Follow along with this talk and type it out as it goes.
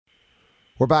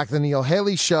We're back to the Neil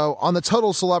Haley Show. On the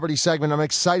Total Celebrity segment, I'm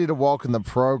excited to welcome the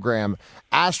program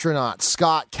astronaut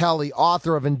Scott Kelly,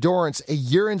 author of Endurance, A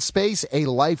Year in Space, A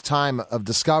Lifetime of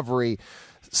Discovery.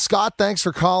 Scott, thanks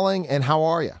for calling, and how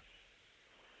are you?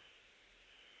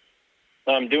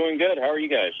 I'm doing good. How are you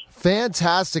guys?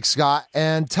 Fantastic, Scott.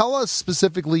 And tell us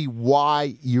specifically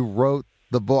why you wrote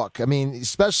the book. I mean,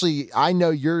 especially, I know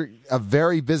you're a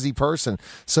very busy person,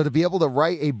 so to be able to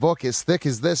write a book as thick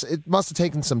as this, it must have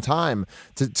taken some time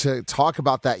to talk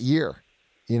about that year,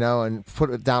 and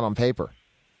put it down on paper.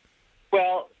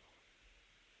 Well,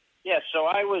 yeah, so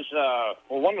I was,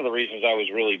 one of the reasons I was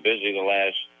really busy the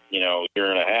last,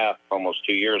 year and a half, almost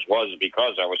 2 years, was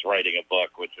because I was writing a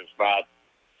book, which is not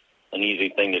an easy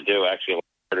thing to do, actually a lot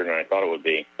harder than I thought it would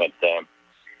be. But,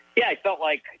 yeah, I felt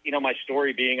like, my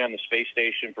story being on the space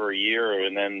station for a year,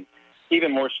 and then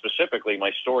even more specifically, my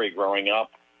story growing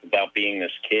up about being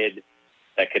this kid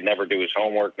that could never do his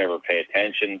homework, never pay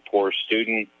attention, poor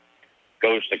student,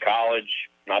 goes to college,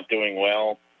 not doing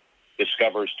well,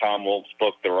 discovers Tom Wolfe's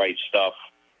book, The Right Stuff,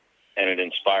 and it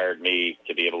inspired me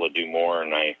to be able to do more.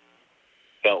 And I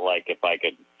felt like if I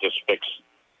could just fix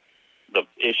the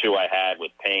issue I had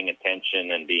with paying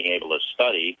attention and being able to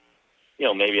study,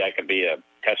 maybe I could be a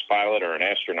test pilot or an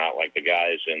astronaut like the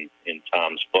guys in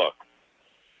Tom's book.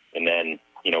 And then,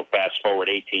 fast forward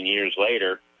 18 years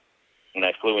later, and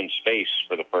I flew in space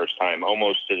for the first time,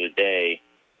 almost to the day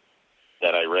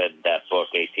that I read that book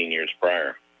 18 years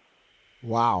prior.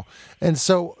 Wow. And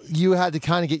so you had to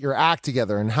kind of get your act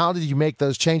together. And how did you make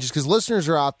those changes? Because listeners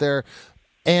are out there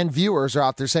and viewers are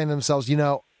out there saying to themselves,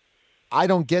 I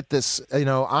don't get this.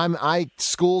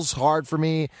 School's hard for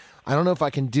me. I don't know if I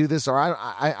can do this, or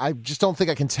I just don't think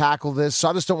I can tackle this. So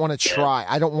I just don't want to try.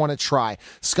 I don't want to try.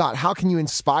 Scott, how can you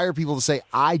inspire people to say,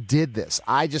 I did this.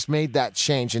 I just made that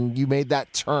change and you made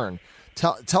that turn.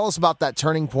 Tell us about that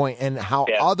turning point and how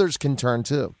others can turn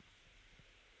too.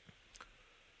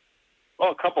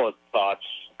 Well, a couple of thoughts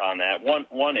on that.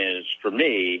 One is, for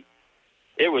me,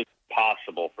 it was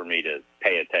possible for me to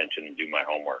pay attention and do my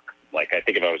homework. Like, I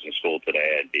think if I was in school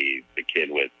today, I'd be the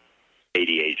kid with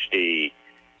ADHD.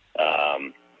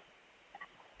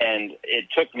 And it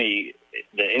took me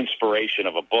the inspiration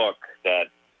of a book that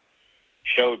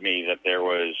showed me that there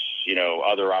was,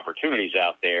 other opportunities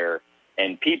out there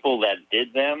and people that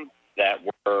did them that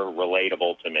were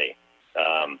relatable to me.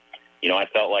 I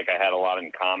felt like I had a lot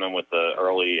in common with the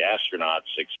early astronauts,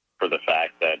 except for the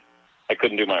fact that I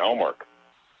couldn't do my homework.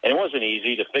 And it wasn't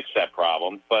easy to fix that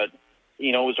problem, but,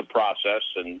 it was a process,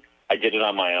 and I did it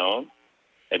on my own.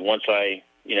 And once I,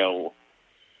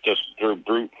 just through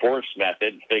brute force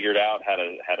method, figured out how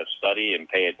to study and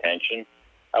pay attention,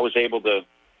 I was able to,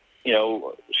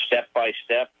 step by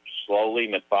step, slowly,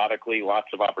 methodically, lots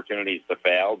of opportunities to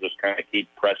fail, just kind of keep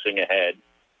pressing ahead.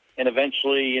 And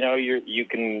eventually, you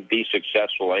can be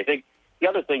successful. I think the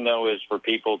other thing, though, is for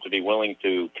people to be willing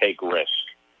to take risk.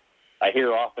 I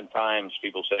hear oftentimes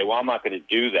people say, well, I'm not going to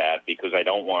do that because I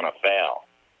don't want to fail.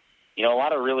 A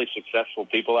lot of really successful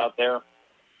people out there,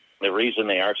 the reason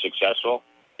they are successful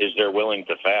is they're willing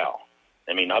to fail.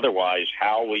 I mean, otherwise,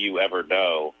 how will you ever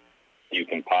know you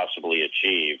can possibly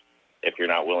achieve if you're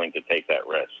not willing to take that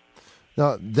risk?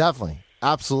 No, definitely.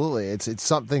 Absolutely. It's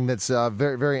something that's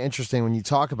very, very interesting when you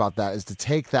talk about that, is to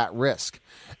take that risk.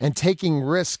 And taking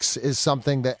risks is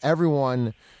something that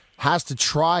everyone has to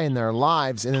try in their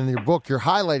lives. And in your book, you're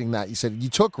highlighting that. You said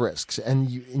you took risks and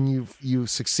you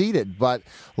succeeded. But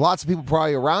lots of people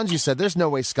probably around you said, there's no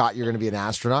way, Scott, you're going to be an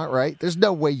astronaut, right? There's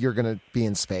no way you're going to be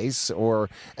in space or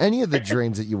any of the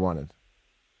dreams that you wanted.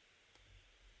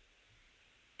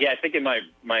 Yeah, I think in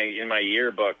my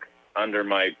yearbook, under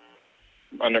my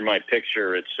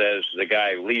picture, it says the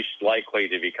guy least likely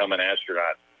to become an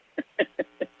astronaut.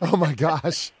 Oh my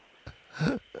gosh.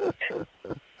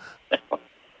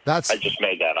 I just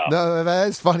made that up. No, that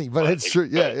is funny, but it's true.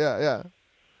 Yeah.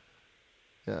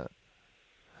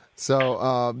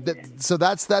 So, so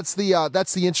that's the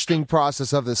interesting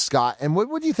process of this, Scott. And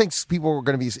what do you think people are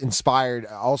going to be inspired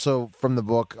also from the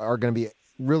book are going to be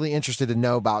really interested to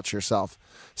know about yourself,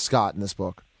 Scott, in this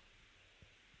book?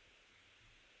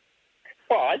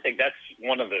 Well, I think that's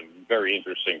one of the very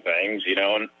interesting things,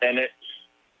 and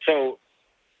so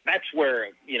that's where,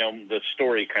 the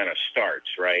story kind of starts,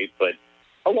 right? But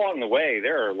along the way,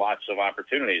 there are lots of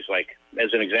opportunities. Like,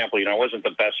 as an example, I wasn't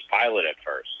the best pilot at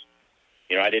first.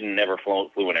 I never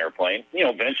flew an airplane.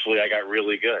 Eventually I got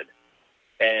really good.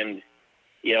 And,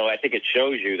 I think it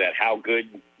shows you that how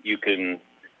good you can,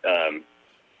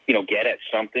 get at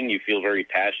something you feel very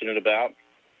passionate about.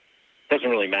 It doesn't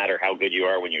really matter how good you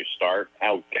are when you start.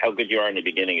 How good you are in the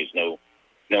beginning is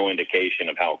no indication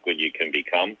of how good you can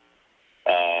become.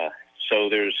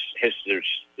 there's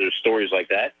stories like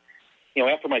that.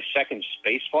 After my second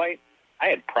space flight, I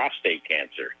had prostate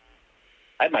cancer.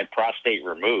 I had my prostate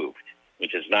removed,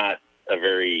 which is not a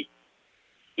very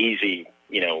easy,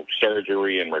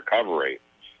 surgery and recovery.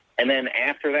 And then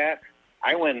after that,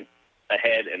 I went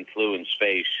ahead and flew in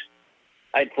space.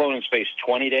 I had flown in space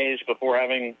 20 days before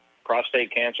having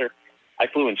prostate cancer. I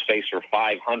flew in space for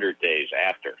 500 days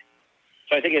after.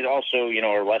 So I think it also,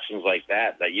 are lessons like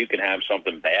that you can have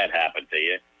something bad happen to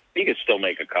you. You can still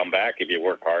make a comeback if you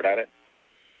work hard at it.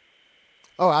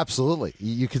 Oh, absolutely.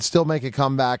 You can still make a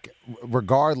comeback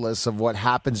regardless of what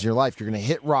happens in your life. You're going to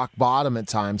hit rock bottom at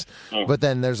times, but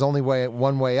then there's only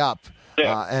one way up.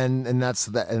 Yeah. And that's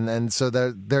that. And so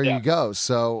there you go.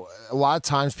 So a lot of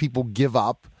times people give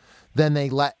up, then they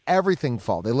let everything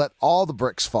fall. They let all the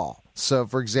bricks fall. So,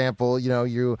 for example,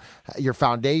 your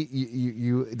foundation,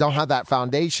 you don't have that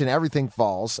foundation, everything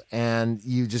falls, and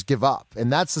you just give up.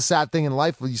 And that's the sad thing in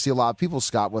life. You see a lot of people,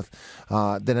 Scott, with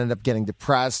that end up getting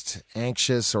depressed,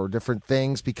 anxious, or different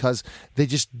things because they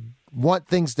just want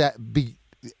things that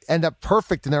end up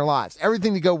perfect in their lives,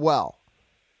 everything to go well.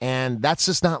 And that's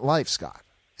just not life, Scott.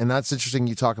 And that's interesting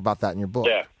you talk about that in your book.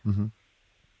 Yeah. Mm-hmm.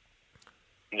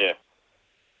 Yeah,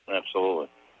 absolutely.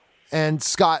 And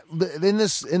Scott, in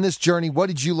this journey, what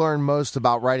did you learn most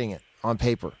about writing it on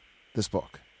paper, this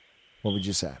book? What would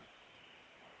you say?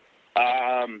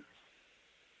 Well,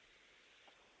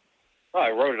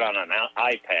 I wrote it on an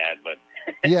iPad, but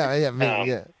yeah.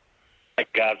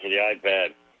 Thank God for the iPad,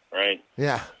 right?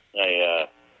 Yeah. I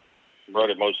wrote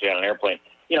it mostly on an airplane.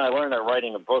 I learned that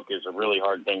writing a book is a really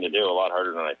hard thing to do, a lot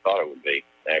harder than I thought it would be.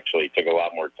 Actually, it took a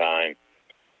lot more time.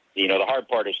 The hard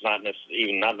part is not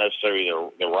necessarily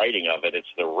the writing of it; it's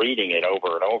the reading it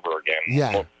over and over again.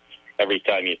 Yeah. Every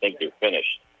time you think you're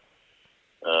finished.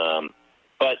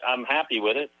 But I'm happy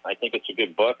with it. I think it's a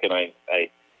good book, and I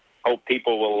hope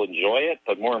people will enjoy it.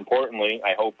 But more importantly,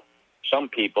 I hope some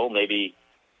people, maybe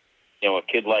a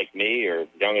kid like me or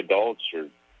young adults or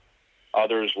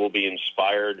others, will be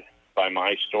inspired by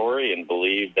my story and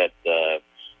believe that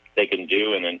they can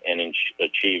do and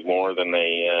achieve more than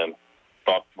they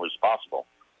thought was possible.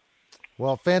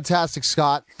 Well, fantastic,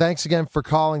 Scott. Thanks again for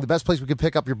calling. The best place we could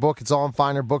pick up your book, it's all in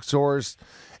finer bookstores.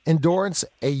 Endurance,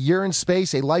 A Year in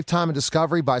Space, A Lifetime of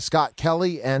Discovery by Scott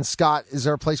Kelly. And Scott, is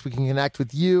there a place we can connect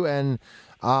with you and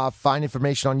find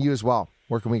information on you as well?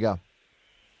 Where can we go?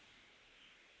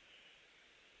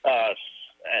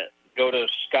 Go to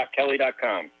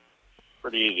scottkelly.com.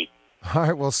 Pretty easy. All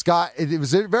right. Well, Scott, it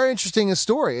was a very interesting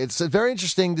story. It's very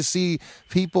interesting to see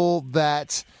people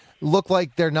that look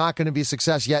like they're not going to be a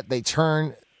success yet. They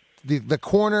turn the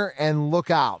corner and look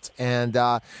out. And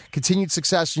continued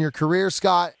success in your career,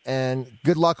 Scott, and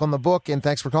good luck on the book. And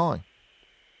thanks for calling.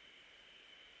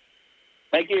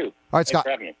 Thank you. All right, Thanks Scott.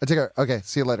 for having me. Take care. Okay.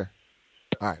 See you later.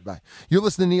 All right. Bye. You're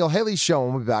listening to Neil Haley's show,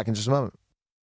 and we'll be back in just a moment.